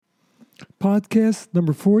Podcast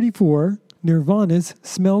number 44, Nirvana's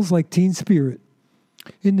Smells Like Teen Spirit.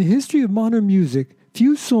 In the history of modern music,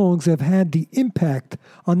 few songs have had the impact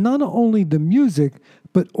on not only the music,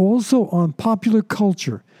 but also on popular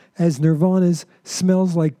culture as Nirvana's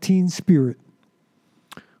Smells Like Teen Spirit.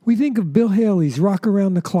 We think of Bill Haley's Rock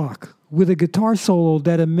Around the Clock with a guitar solo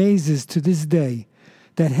that amazes to this day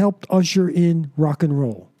that helped usher in rock and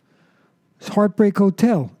roll. Heartbreak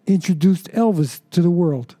Hotel introduced Elvis to the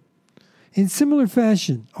world. In similar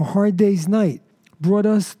fashion, A Hard Day's Night brought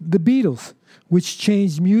us the Beatles, which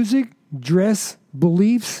changed music, dress,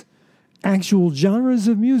 beliefs, actual genres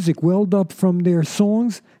of music welled up from their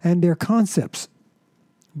songs and their concepts.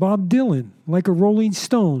 Bob Dylan, like a Rolling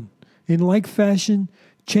Stone, in like fashion,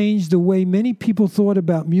 changed the way many people thought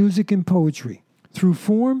about music and poetry. Through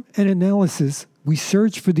form and analysis, we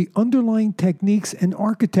search for the underlying techniques and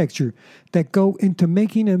architecture that go into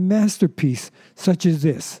making a masterpiece such as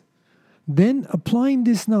this. Then applying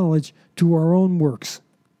this knowledge to our own works.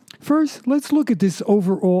 First, let's look at this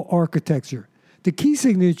overall architecture. The key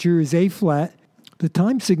signature is A flat, the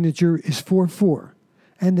time signature is 4/4,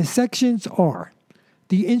 and the sections are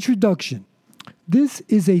the introduction. This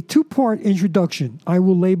is a two-part introduction. I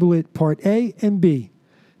will label it Part A and B.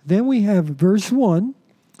 Then we have verse 1,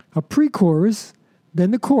 a pre-chorus,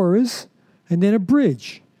 then the chorus, and then a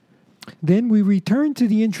bridge. Then we return to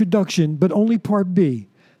the introduction, but only Part B.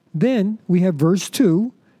 Then we have verse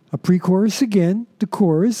 2, a pre-chorus again, the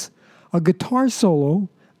chorus, a guitar solo,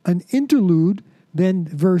 an interlude, then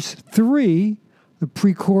verse 3, the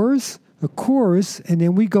pre-chorus, the chorus, and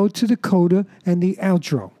then we go to the coda and the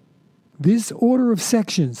outro. This order of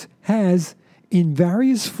sections has, in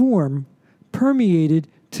various form, permeated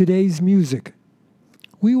today's music.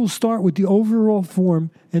 We will start with the overall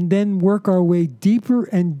form and then work our way deeper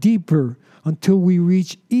and deeper until we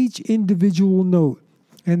reach each individual note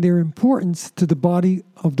and their importance to the body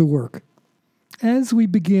of the work. As we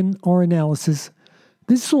begin our analysis,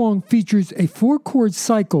 this song features a 4-chord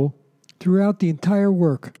cycle throughout the entire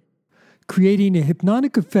work, creating a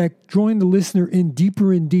hypnotic effect, drawing the listener in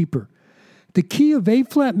deeper and deeper. The key of A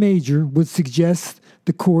flat major would suggest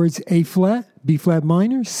the chords A flat, B flat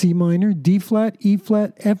minor, C minor, D flat, E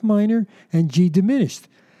flat, F minor, and G diminished.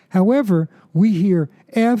 However, we hear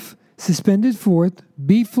F suspended fourth,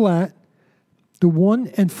 B flat, the 1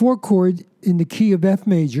 and 4 chord in the key of F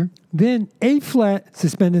major, then A flat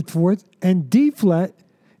suspended fourth, and D flat,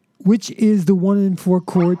 which is the 1 and 4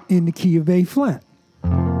 chord in the key of A flat.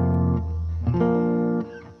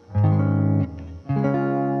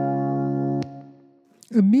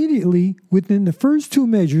 Immediately within the first two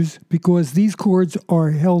measures, because these chords are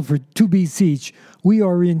held for 2 beats each, we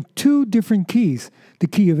are in two different keys, the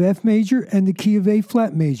key of F major and the key of A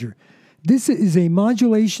flat major. This is a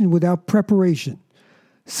modulation without preparation.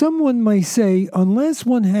 Someone may say, unless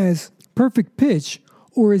one has perfect pitch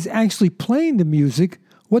or is actually playing the music,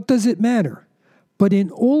 what does it matter? But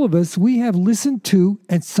in all of us, we have listened to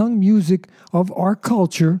and sung music of our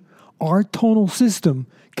culture, our tonal system,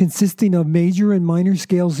 consisting of major and minor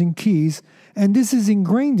scales and keys, and this is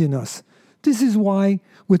ingrained in us. This is why,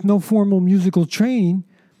 with no formal musical training,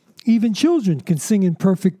 even children can sing in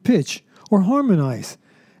perfect pitch or harmonize.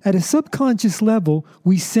 At a subconscious level,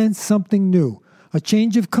 we sense something new. A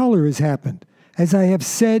change of color has happened. As I have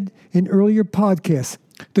said in earlier podcasts,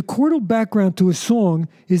 the chordal background to a song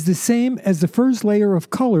is the same as the first layer of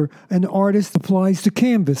color an artist applies to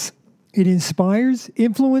canvas. It inspires,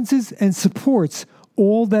 influences, and supports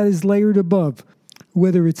all that is layered above,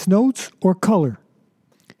 whether it's notes or color.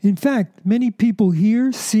 In fact, many people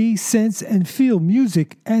hear, see, sense, and feel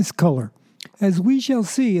music as color. As we shall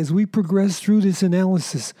see as we progress through this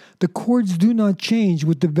analysis, the chords do not change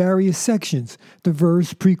with the various sections, the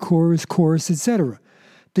verse, pre-chorus, chorus, etc.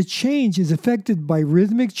 The change is affected by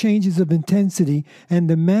rhythmic changes of intensity and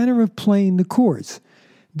the manner of playing the chords.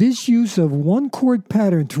 This use of one chord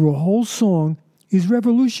pattern through a whole song is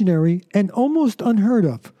revolutionary and almost unheard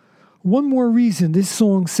of. One more reason this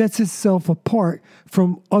song sets itself apart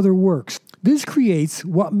from other works. This creates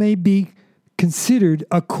what may be considered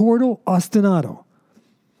a chordal ostinato.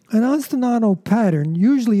 An ostinato pattern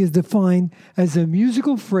usually is defined as a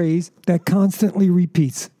musical phrase that constantly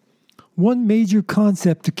repeats. One major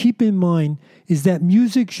concept to keep in mind is that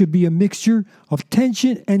music should be a mixture of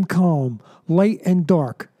tension and calm, light and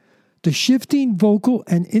dark. The shifting vocal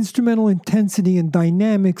and instrumental intensity and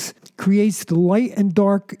dynamics creates the light and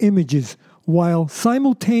dark images while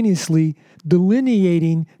simultaneously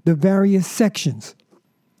delineating the various sections.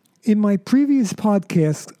 In my previous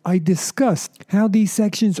podcast, I discussed how these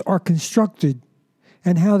sections are constructed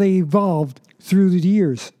and how they evolved through the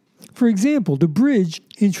years. For example, the bridge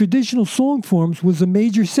in traditional song forms was a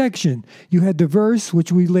major section. You had the verse,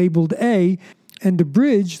 which we labeled A, and the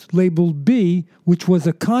bridge labeled B, which was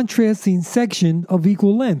a contrasting section of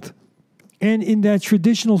equal length. And in that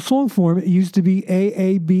traditional song form, it used to be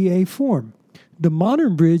AABA form. The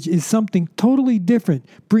modern bridge is something totally different,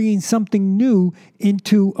 bringing something new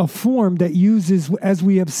into a form that uses, as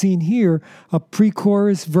we have seen here, a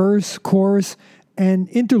pre-chorus, verse, chorus, and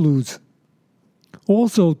interludes.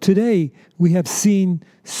 Also, today, we have seen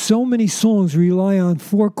so many songs rely on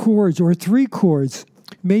 4 chords or 3 chords,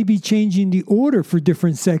 maybe changing the order for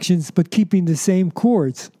different sections, but keeping the same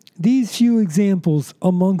chords. These few examples,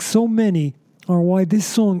 among so many, are why this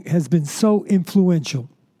song has been so influential.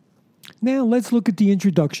 Now let's look at the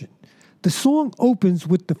introduction. The song opens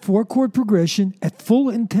with the 4-chord progression at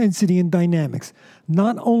full intensity and dynamics,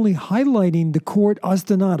 not only highlighting the chord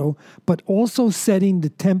ostinato, but also setting the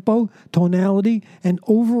tempo, tonality, and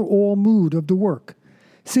overall mood of the work.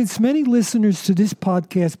 Since many listeners to this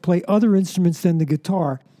podcast play other instruments than the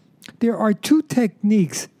guitar, there are 2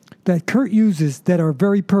 techniques that Kurt uses that are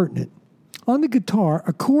very pertinent. On the guitar,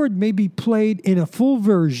 a chord may be played in a full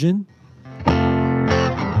version,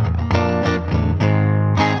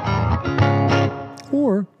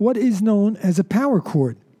 or what is known as a power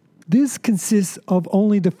chord. This consists of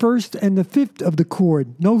only the first and the fifth of the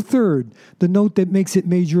chord, no third, the note that makes it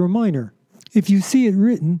major or minor. If you see it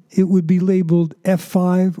written, it would be labeled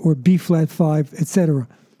F5 or B flat 5, etc.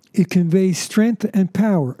 It conveys strength and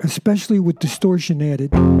power, especially with distortion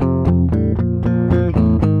added.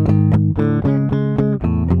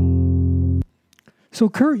 So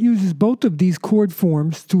Kurt uses both of these chord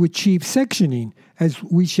forms to achieve sectioning, as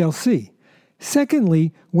we shall see.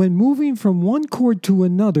 Secondly, when moving from one chord to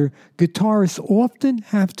another, guitarists often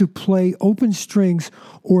have to play open strings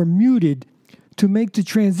or muted to make the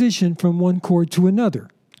transition from one chord to another.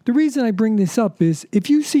 The reason I bring this up is if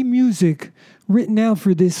you see music written out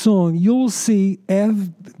for this song, you'll see F,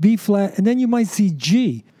 B flat, and then you might see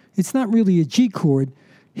G. It's not really a G chord.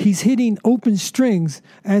 He's hitting open strings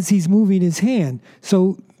as he's moving his hand.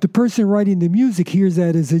 So the person writing the music hears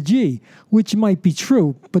that as a G, which might be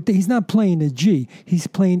true, but he's not playing a G. He's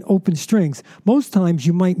playing open strings. Most times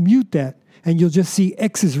you might mute that, and you'll just see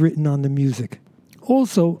X's written on the music.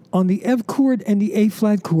 Also, on the F chord and the A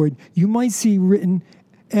flat chord, you might see written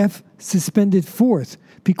F suspended fourth,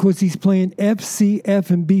 because he's playing F, C, F,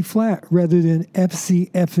 and B flat rather than F, C,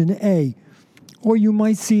 F, and A. Or you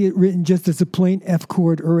might see it written just as a plain F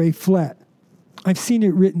chord or A flat. I've seen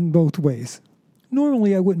it written both ways.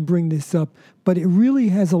 Normally I wouldn't bring this up, but it really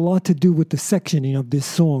has a lot to do with the sectioning of this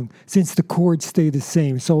song, since the chords stay the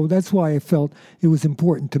same, so that's why I felt it was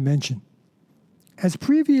important to mention. As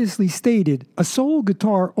previously stated, a solo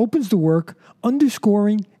guitar opens the work,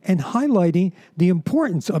 underscoring and highlighting the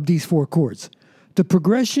importance of these 4 chords. The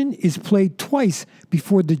progression is played twice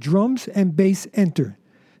before the drums and bass enter.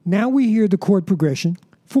 Now we hear the chord progression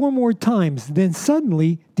 4 more times, then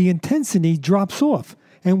suddenly the intensity drops off,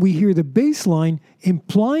 and we hear the bass line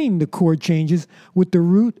implying the chord changes with the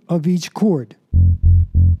root of each chord.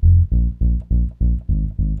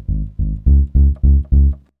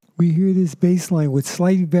 We hear this bass line with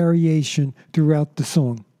slight variation throughout the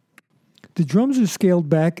song. The drums are scaled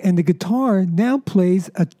back, and the guitar now plays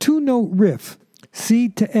a 2-note riff, C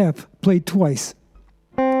to F, played twice.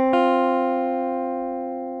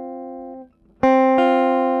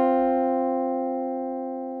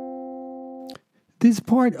 This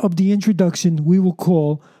part of the introduction we will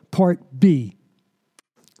call Part B.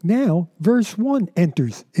 Now, verse 1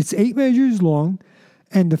 enters. It's 8 measures long,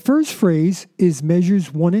 and the first phrase is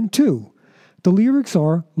measures 1 and 2. The lyrics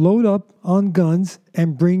are, load up on guns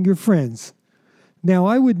and bring your friends. Now,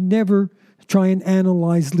 I would never try and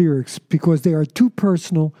analyze lyrics because they are too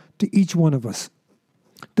personal to each one of us.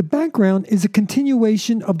 The background is a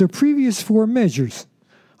continuation of the previous 4 measures.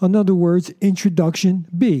 In other words, introduction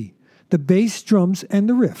B, the bass, drums, and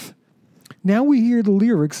the riff. Now we hear the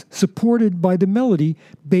lyrics supported by the melody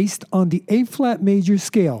based on the A-flat major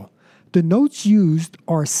scale. The notes used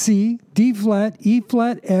are C, D flat, E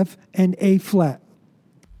flat, F, and A flat.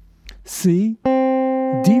 C,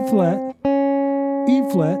 D flat, E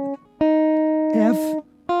flat, F,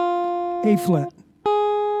 A flat.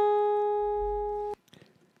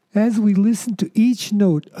 As we listen to each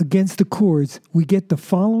note against the chords, we get the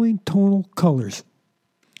following tonal colors.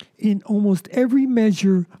 In almost every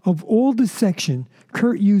measure of all the section,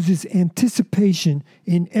 Kurt uses anticipation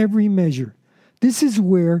in every measure. This is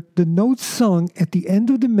where the note sung at the end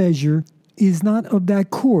of the measure is not of that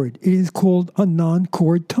chord. It is called a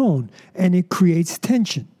non-chord tone, and it creates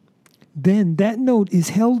tension. Then that note is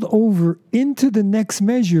held over into the next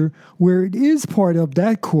measure where it is part of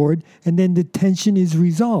that chord, and then the tension is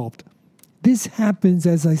resolved. This happens,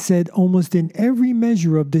 as I said, almost in every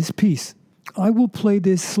measure of this piece. I will play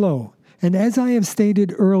this slow, and as I have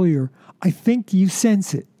stated earlier, I think you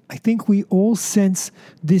sense it. I think we all sense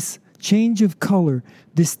this change of color,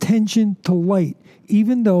 this tension to light,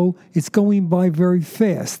 even though it's going by very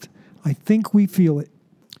fast. I think we feel it.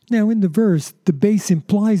 Now in the verse, the bass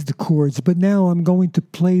implies the chords, but now I'm going to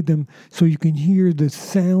play them so you can hear the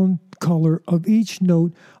sound color of each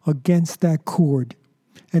note against that chord.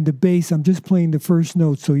 And the bass, I'm just playing the first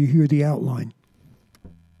note so you hear the outline.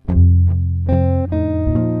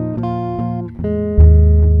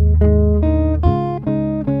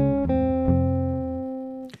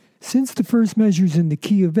 Since the first measure's in the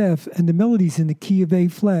key of F and the melody's in the key of A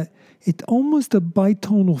flat, it's almost a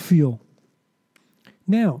bitonal feel.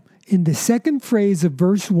 Now, in the second phrase of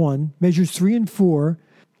verse 1, measures 3 and 4,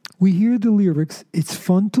 we hear the lyrics, "It's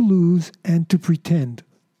fun to lose and to pretend."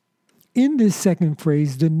 In this second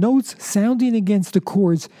phrase, the notes sounding against the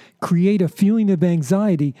chords create a feeling of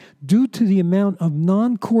anxiety due to the amount of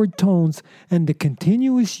non-chord tones and the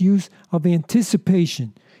continuous use of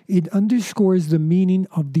anticipation. It underscores the meaning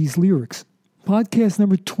of these lyrics. Podcast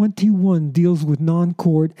number 21 deals with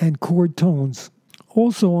non-chord and chord tones.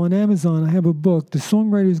 Also on Amazon, I have a book, The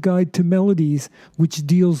Songwriter's Guide to Melodies, which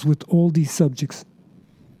deals with all these subjects.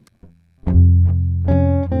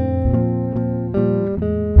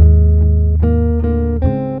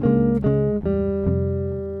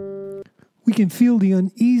 We can feel the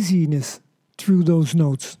uneasiness through those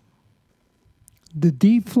notes. The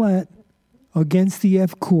D flat against the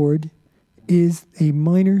F chord is a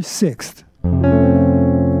minor sixth.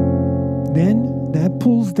 Then that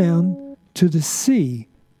pulls down to the C,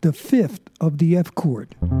 the fifth of the F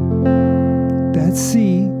chord. That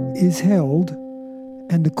C is held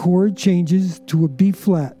and the chord changes to a B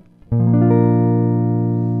flat.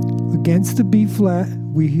 Against the B flat,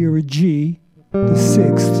 we hear a G, the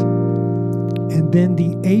sixth, and then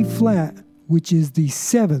the A flat, which is the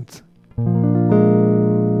seventh.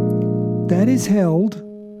 That is held,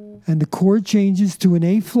 and the chord changes to an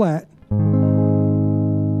A flat.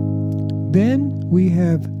 Then we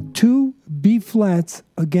have two B flats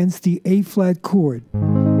against the A flat chord.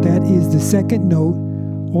 That is the second note,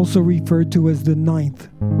 also referred to as the ninth.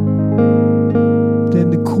 Then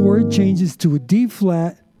the chord changes to a D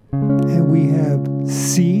flat, and we have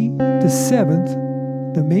C, the seventh,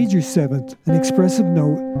 the major seventh, an expressive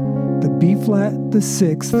note, the B flat, the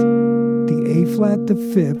sixth, the A flat, the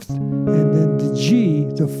fifth, and then the G,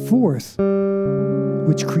 the fourth,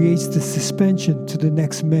 which creates the suspension to the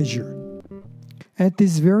next measure. At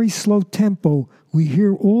this very slow tempo, we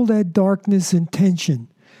hear all that darkness and tension.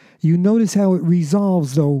 You notice how it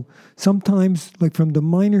resolves, though. Sometimes, like from the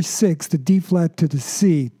minor sixth, the D flat to the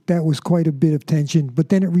C, that was quite a bit of tension, but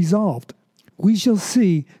then it resolved. We shall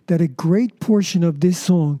see that a great portion of this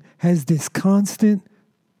song has this constant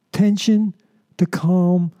tension to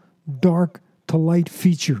calm, dark to light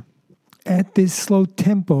feature. At this slow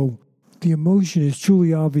tempo, the emotion is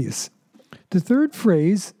truly obvious. The third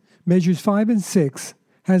phrase, measures 5 and 6,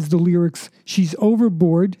 has the lyrics, "She's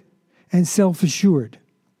overboard and self-assured."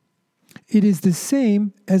 It is the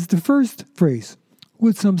same as the first phrase,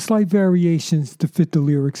 with some slight variations to fit the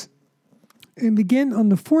lyrics. And again on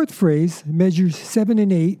the fourth phrase, measures 7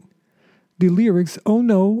 and 8, the lyrics, "Oh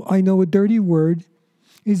no, I know a dirty word,"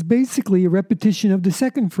 is basically a repetition of the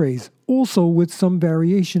second phrase, also with some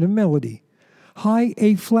variation of melody. High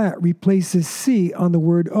A flat replaces C on the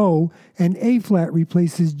word O, and A flat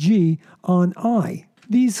replaces G on I.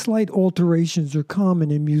 These slight alterations are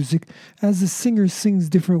common in music as the singer sings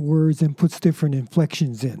different words and puts different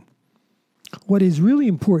inflections in. What is really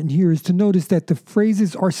important here is to notice that the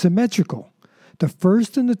phrases are symmetrical. The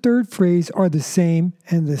first and the third phrase are the same,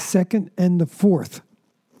 and the second and the fourth.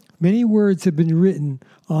 Many words have been written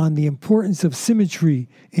on the importance of symmetry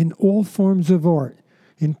in all forms of art,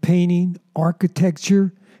 in painting,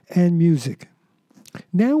 architecture, and music.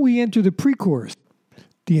 Now we enter the pre-chorus.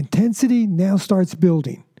 The intensity now starts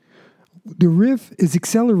building. The riff is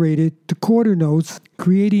accelerated to quarter notes,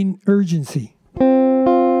 creating urgency.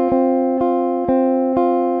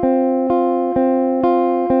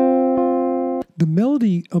 The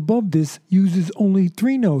melody above this uses only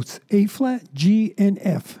 3 notes, A flat, G, and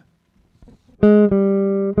F.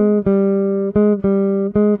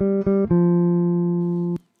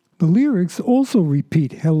 The lyrics also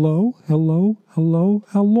repeat, hello, hello, hello,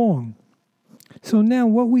 how long? So now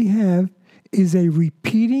what we have is a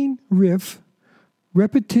repeating riff,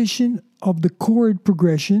 repetition of the chord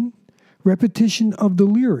progression, repetition of the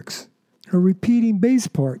lyrics. a repeating bass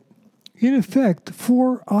part. In effect,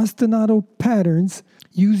 4 ostinato patterns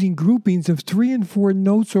using groupings of 3 and 4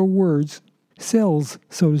 notes or words, cells,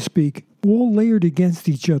 so to speak, all layered against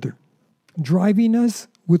each other, driving us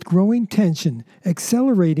with growing tension,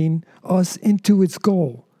 accelerating us into its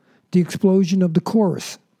goal, the explosion of the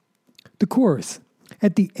chorus. The chorus.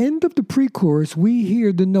 At the end of the pre-chorus, we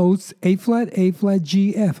hear the notes A flat,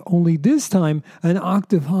 G, F, only this time an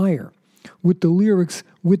octave higher, with the lyrics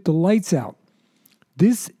 "with the lights out."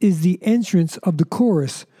 This is the entrance of the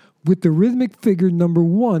chorus with the rhythmic figure number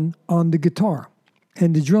 1 on the guitar,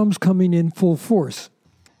 and the drums coming in full force.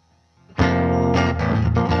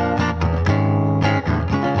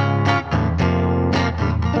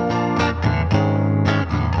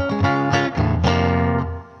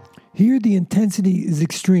 Here the intensity is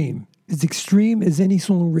extreme, as extreme as any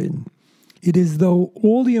song written. It is as though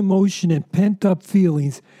all the emotion and pent-up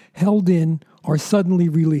feelings held in are suddenly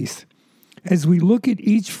released. As we look at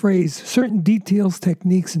each phrase, certain details,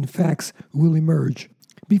 techniques, and facts will emerge.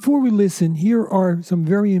 Before we listen, here are some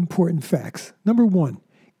very important facts. Number 1,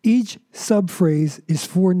 each subphrase is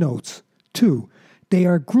 4 notes. 2, they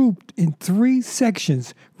are grouped in 3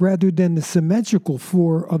 sections rather than the symmetrical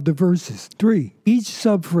 4 of the verses. 3, each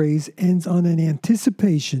subphrase ends on an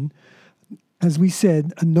anticipation, as we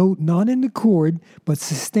said, a note not in the chord but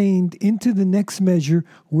sustained into the next measure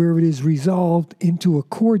where it is resolved into a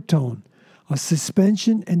chord tone, a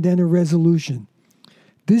suspension, and then a resolution.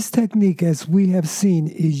 This technique, as we have seen,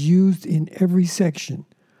 is used in every section.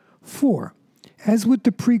 4, as with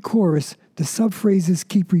the pre-chorus, the subphrases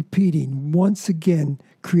keep repeating, once again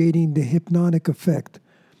creating the hypnotic effect.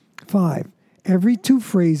 5, every 2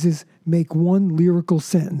 phrases make 1 lyrical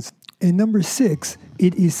sentence. And number 6,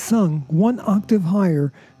 it is sung 1 octave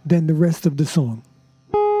higher than the rest of the song.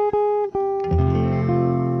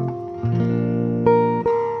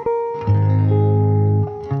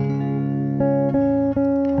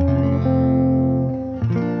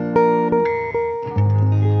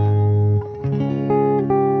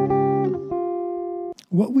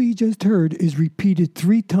 What we just heard is repeated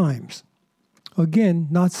 3 times. Again,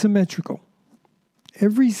 not symmetrical.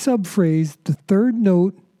 Every subphrase, the 3rd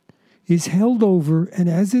note, is held over, and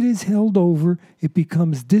as it is held over, it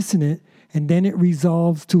becomes dissonant, and then it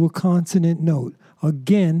resolves to a consonant note.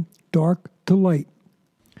 Again, dark to light.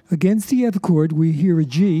 Against the F chord, we hear a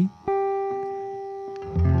G,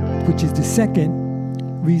 which is the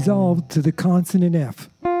 2nd, resolved to the consonant F.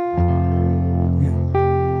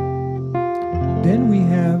 Then we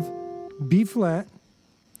have B flat,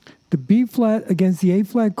 the B flat against the A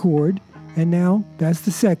flat chord, and now that's the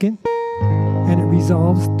 2nd, and it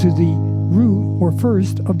resolves to the root or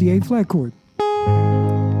 1st of the A flat chord.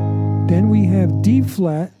 Then we have D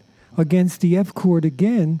flat against the F chord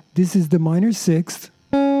again. This is the minor 6th,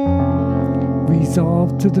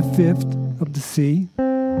 resolved to the 5th of the C.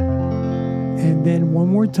 And then one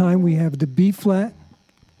more time we have the B flat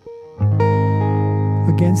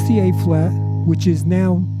against the A flat, which is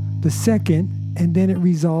now the 2nd, and then it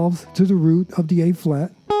resolves to the root of the A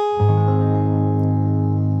flat.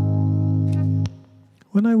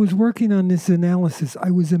 When I was working on this analysis,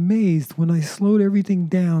 I was amazed when I slowed everything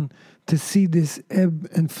down to see this ebb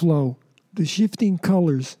and flow, the shifting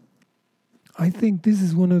colors. I think this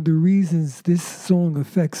is one of the reasons this song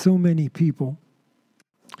affects so many people.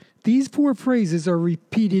 These 4 phrases are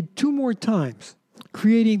repeated 2 more times,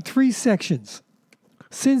 creating 3 sections.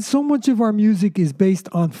 Since so much of our music is based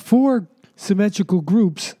on 4 symmetrical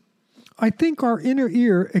groups, I think our inner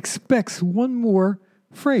ear expects 1 more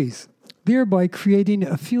phrase, thereby creating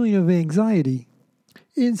a feeling of anxiety.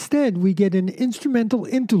 Instead, we get an instrumental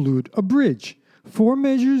interlude, a bridge, 4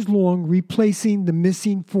 measures long, replacing the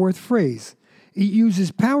missing 4th phrase. It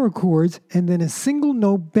uses power chords and then a single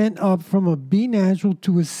note bent up from a B natural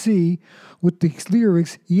to a C with the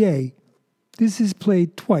lyrics, yay. This is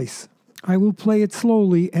played twice. I will play it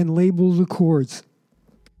slowly and label the chords.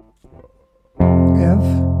 F,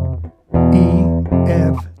 E,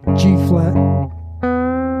 F, G flat,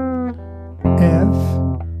 F,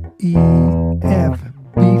 E, F,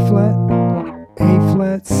 B flat, A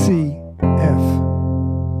flat, C, F.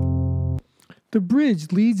 The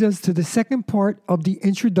bridge leads us to the second part of the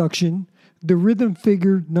introduction, the rhythm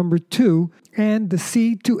figure number 2, and the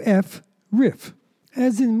C to F riff.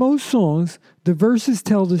 As in most songs, the verses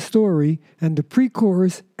tell the story, and the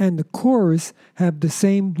pre-chorus and the chorus have the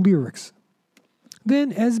same lyrics.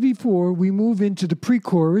 Then, as before, we move into the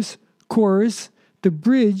pre-chorus, chorus, the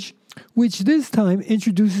bridge, which this time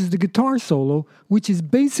introduces the guitar solo, which is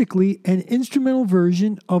basically an instrumental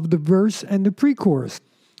version of the verse and the pre-chorus.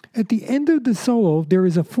 At the end of the solo, there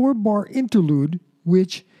is a 4-bar interlude,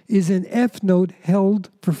 which, is an F note held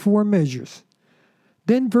for 4 measures.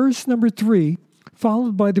 Then verse number 3,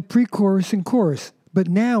 followed by the pre-chorus and chorus. But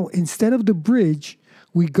now, instead of the bridge,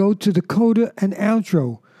 we go to the coda and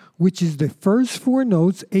outro, which is the first 4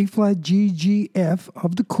 notes, A flat, G, G, F,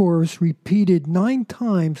 of the chorus repeated 9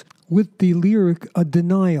 times with the lyric a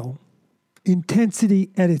denial,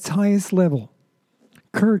 intensity at its highest level.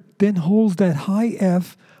 Kurt then holds that high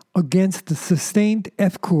F against the sustained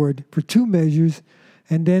F chord for 2 measures,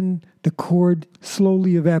 and then the chord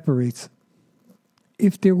slowly evaporates.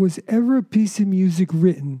 If there was ever a piece of music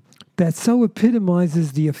written that so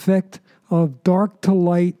epitomizes the effect of dark to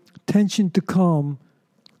light, tension to calm,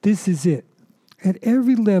 this is it. At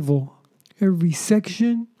every level, every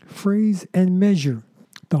section, phrase, and measure,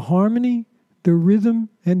 the harmony, the rhythm,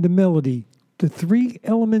 and the melody, the 3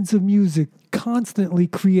 elements of music constantly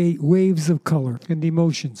create waves of color and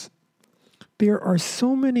emotions. There are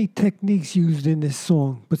so many techniques used in this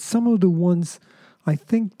song, but some of the ones I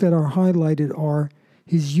think that are highlighted are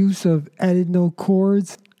his use of added note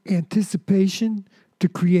chords, anticipation to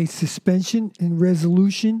create suspension and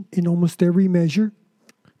resolution in almost every measure,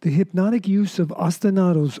 the hypnotic use of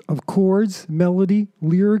ostinatos of chords, melody,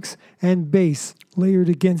 lyrics, and bass layered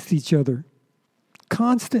against each other,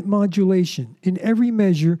 constant modulation in every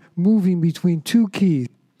measure moving between 2 keys,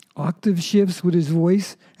 octave shifts with his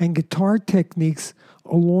voice, and guitar techniques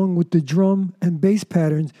along with the drum and bass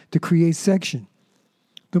patterns to create section.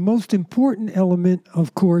 The most important element,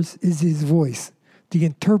 of course, is his voice, the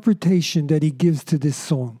interpretation that he gives to this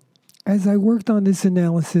song. As I worked on this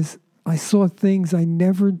analysis, I saw things I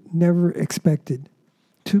never expected.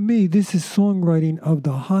 To me, this is songwriting of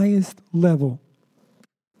the highest level.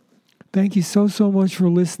 Thank you so much for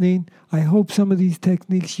listening. I hope some of these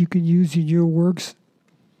techniques you can use in your works.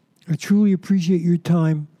 I truly appreciate your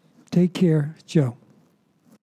time. Take care, Joe.